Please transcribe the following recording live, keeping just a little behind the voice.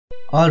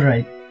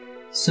Alright,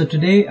 so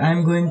today I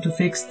am going to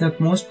fix the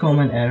most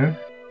common error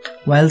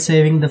while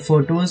saving the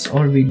photos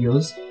or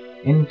videos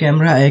in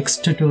Camera X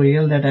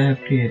tutorial that I have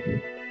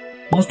created.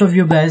 Most of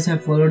you guys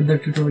have followed the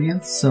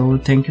tutorial, so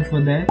thank you for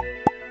that,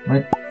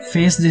 but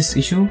face this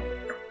issue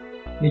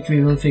which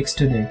we will fix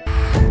today.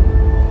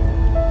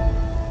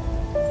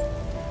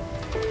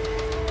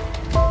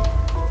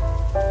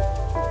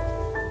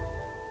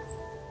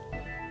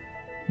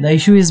 The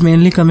issue is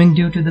mainly coming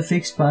due to the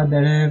fixed path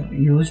that I have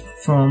used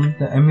from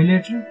the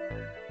emulator,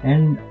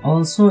 and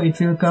also it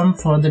will come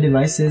for the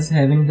devices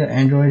having the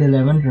Android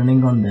 11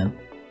 running on them.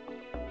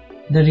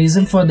 The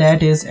reason for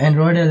that is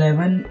Android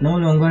 11 no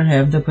longer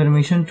have the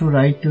permission to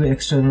write to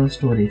external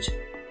storage.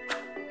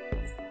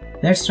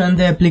 Let's run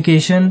the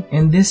application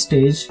in this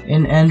stage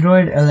in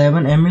Android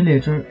 11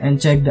 emulator and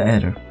check the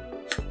error.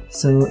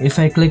 So if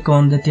I click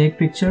on the take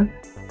picture,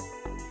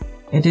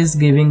 it is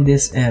giving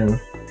this error.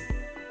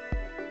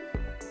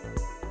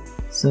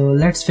 So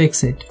let's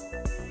fix it.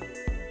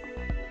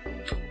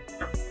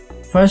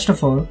 First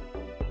of all,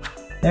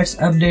 let's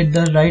update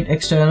the write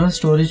external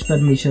storage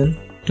permission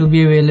to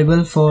be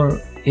available for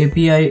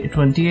API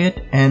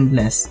 28 and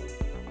less.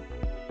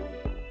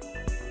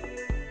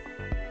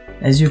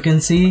 As you can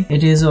see,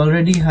 it is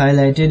already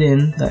highlighted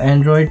in the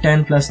Android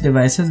 10 Plus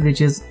devices,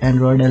 which is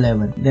Android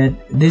 11, that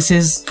this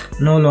is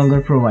no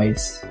longer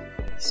provides.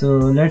 So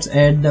let's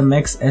add the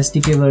max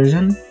SDK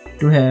version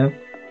to have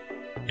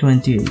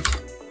 28.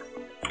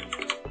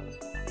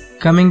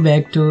 Coming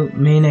back to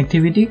main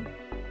activity,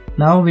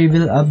 now we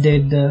will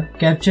update the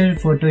capture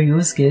photo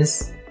use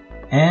case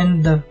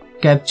and the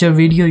capture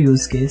video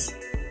use case.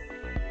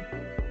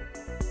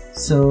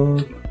 So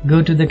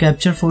go to the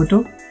capture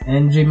photo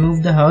and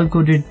remove the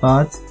hard-coded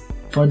path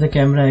for the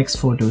Camera X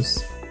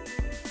photos.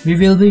 We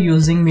will be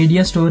using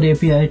mediastore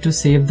API to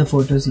save the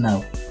photos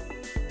now.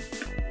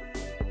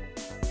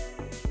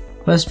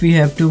 First we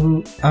have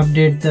to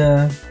update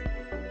the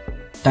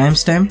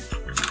timestamp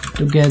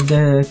to get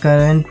the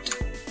current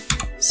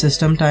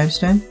system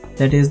timestamp,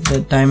 that is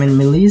the time in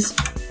millis.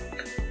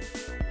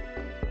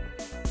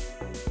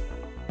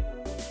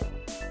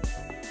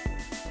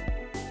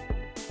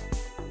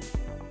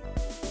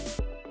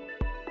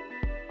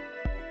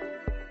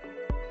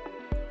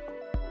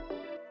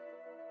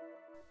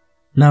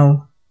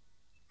 Now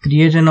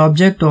create an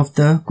object of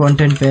the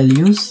content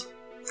values.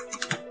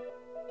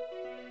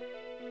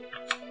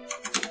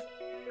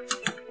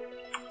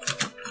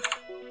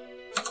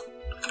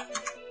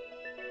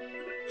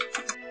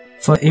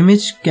 For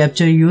image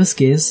capture use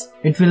case,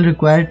 it will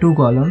require two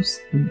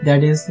columns,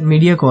 that is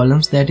media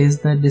columns, that is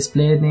the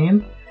display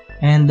name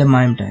and the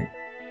MIME type.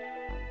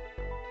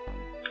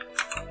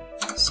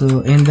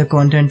 So in the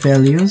content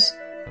values,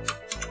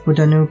 put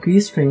a new key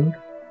string.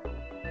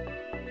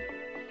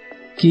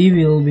 Key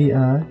will be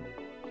our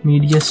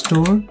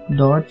mediastore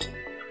dot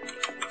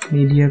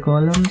media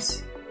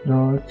columns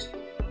dot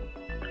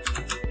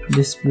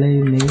display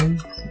name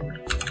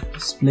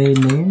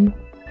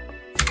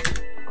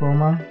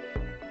comma,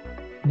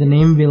 the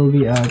name will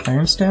be our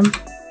timestamp,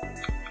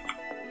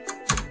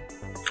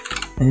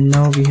 and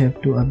now we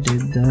have to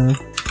update the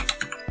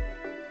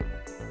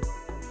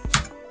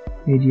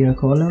media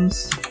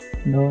columns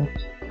dot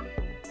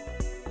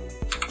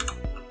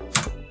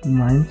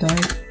MIME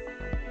type,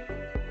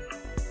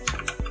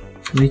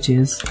 which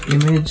is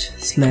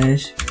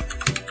image/JPEG.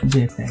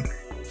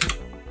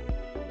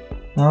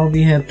 Now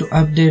we have to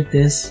update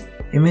this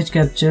image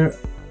capture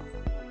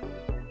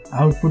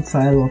output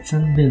file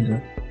option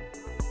builder.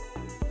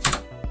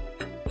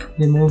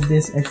 Remove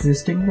this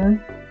existing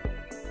one.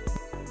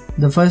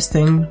 The first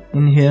thing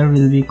in here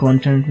will be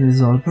content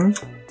resolver.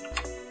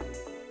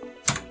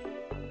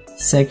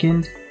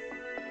 Second,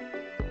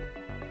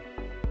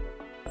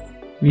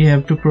 we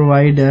have to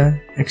provide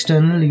a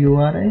external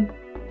URI.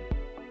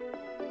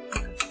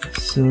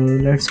 So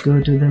let's go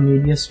to the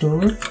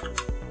mediastore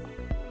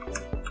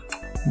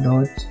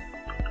dot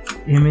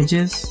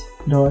images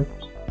dot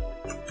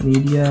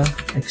media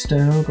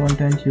external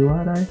content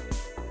URI.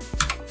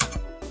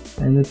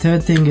 And the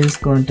third thing is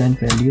content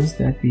values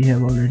that we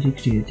have already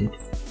created.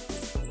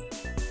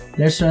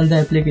 Let's run the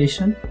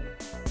application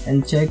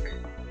and check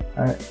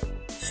our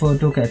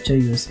photo capture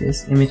use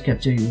case, image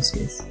capture use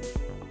case.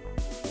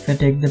 If I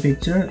take the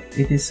picture,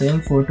 it is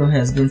saying photo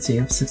has been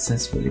saved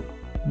successfully.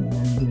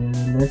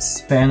 And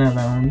let's pan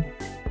around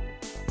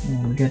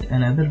and get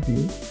another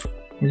view.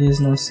 It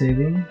is now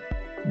saving,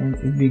 and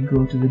if we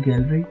go to the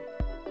gallery,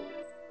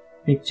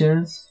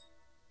 pictures,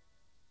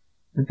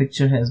 the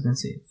picture has been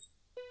saved.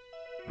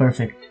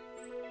 Perfect.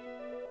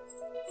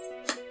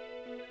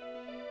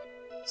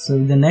 So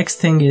the next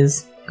thing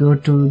is go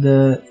to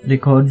the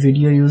record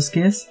video use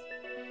case,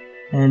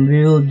 and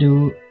we will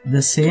do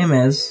the same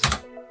as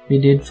we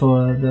did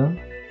for the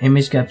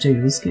image capture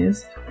use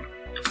case.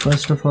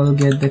 First of all,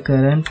 get the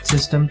current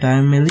system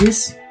time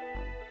millis.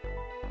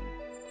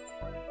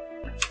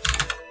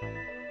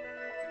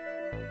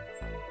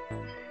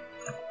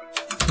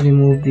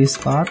 Remove these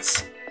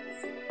paths.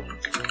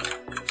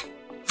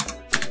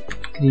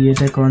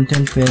 create a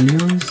content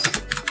values,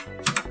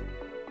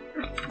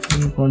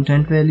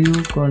 content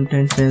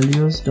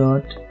values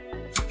dot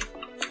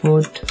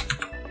put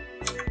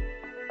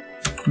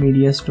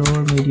media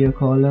store, media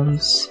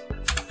columns,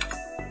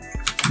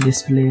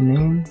 display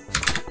name,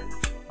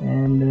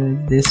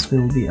 and this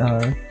will be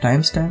our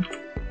timestamp.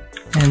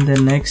 And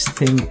the next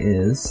thing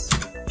is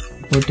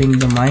putting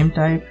the MIME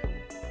type,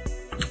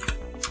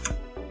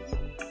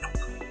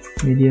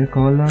 media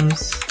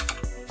columns,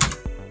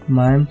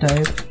 MIME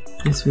type.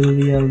 This will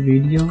be our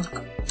video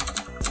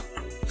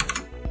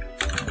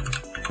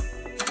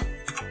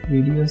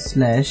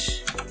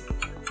slash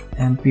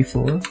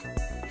mp4.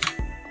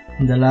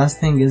 And the last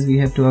thing is we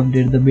have to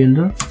update the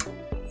builder.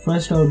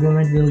 First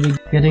argument will be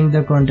getting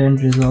the content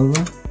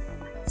resolver.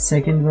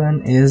 Second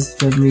one is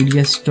the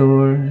media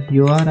store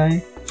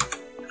URI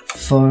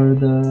for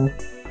the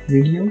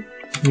video,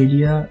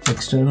 media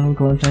external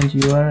content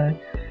URI.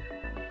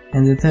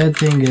 And the third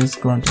thing is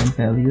content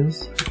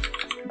values.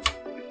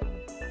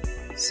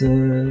 So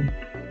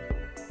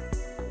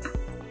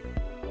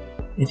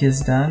it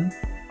is done.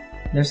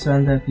 Let's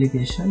run the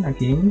application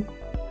again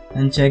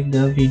and check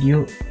the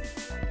video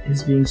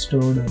is being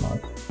stored or not.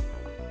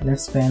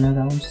 Let's pan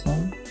around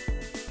some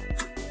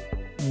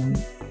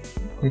and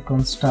click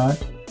on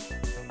start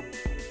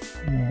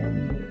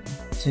and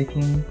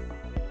checking.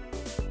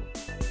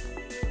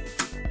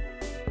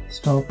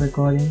 Stop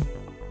recording.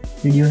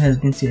 Video has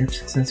been saved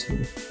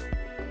successfully.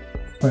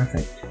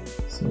 Perfect.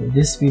 So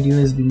this video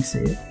is being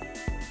saved.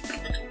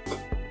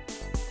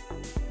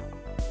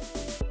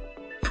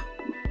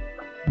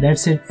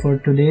 That's it for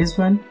today's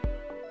one.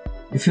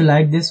 If you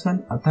like this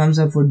one, a thumbs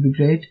up would be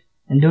great,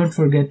 and don't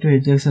forget to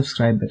hit the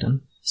subscribe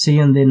button. See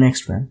you on the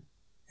next one.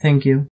 Thank you.